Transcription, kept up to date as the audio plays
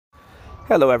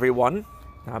Hello everyone,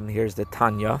 here's the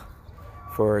Tanya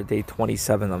for day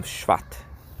 27 of Shvat.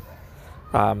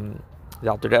 The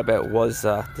Alter Rebbe was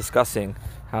discussing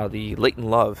how the latent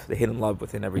love, the hidden love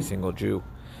within every single Jew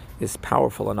is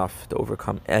powerful enough to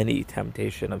overcome any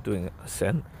temptation of doing a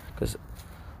sin, because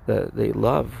the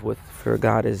love for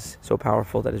God is so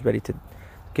powerful that is ready to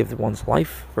give one's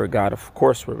life for God. Of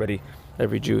course, we're ready,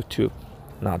 every Jew, to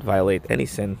not violate any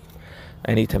sin.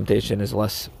 Any temptation is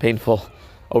less painful,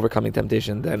 overcoming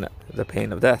temptation, than the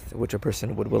pain of death, which a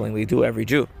person would willingly do, every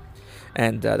Jew.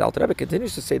 And the Alter Rebbe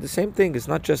continues to say the same thing is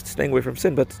not just staying away from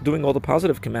sin, but doing all the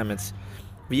positive commandments.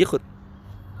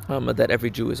 That every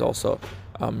Jew is also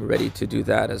ready to do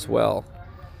that as well.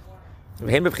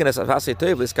 Likewise,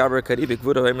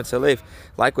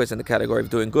 in the category of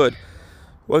doing good,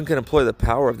 one can employ the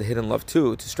power of the hidden love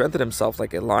too to strengthen himself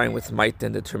like a lion with might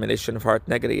and determination of heart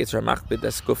against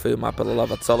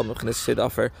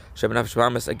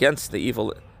the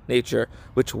evil nature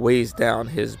which weighs down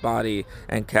his body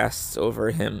and casts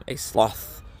over him a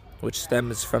sloth which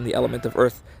stems from the element of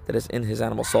earth that is in his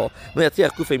animal soul. This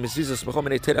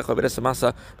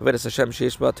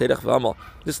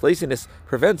laziness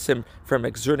prevents him from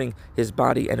exerting his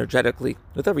body energetically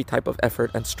with every type of effort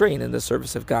and strain in the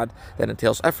service of God that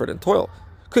entails effort and toil.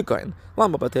 For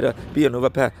example,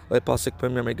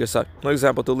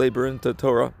 to labor into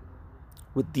Torah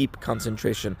with deep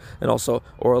concentration and also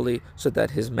orally, so that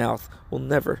his mouth will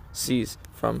never cease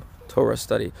from Torah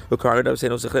study. As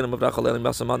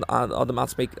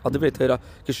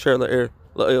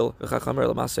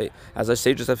our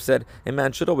sages have said, a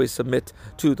man should always submit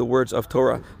to the words of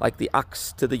Torah, like the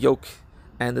ox to the yoke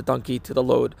and the donkey to the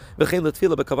load.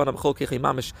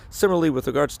 Similarly, with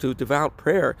regards to devout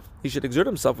prayer, he should exert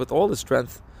himself with all the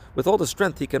strength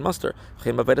he can muster.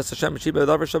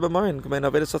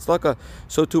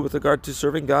 So too with regard to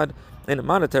serving God in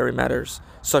monetary matters,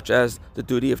 such as the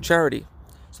duty of charity.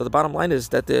 So the bottom line is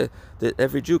that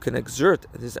every Jew can exert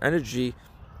his energy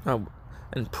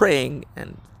in praying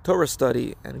and Torah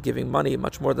study and giving money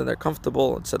much more than they're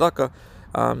comfortable, and tzedakah,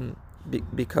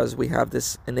 because we have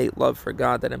this innate love for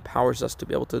God that empowers us to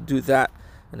be able to do that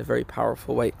in a very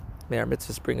powerful way. May our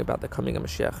mitzvahs bring about the coming of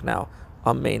Mashiach now.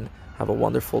 Amen. Have a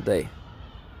wonderful day.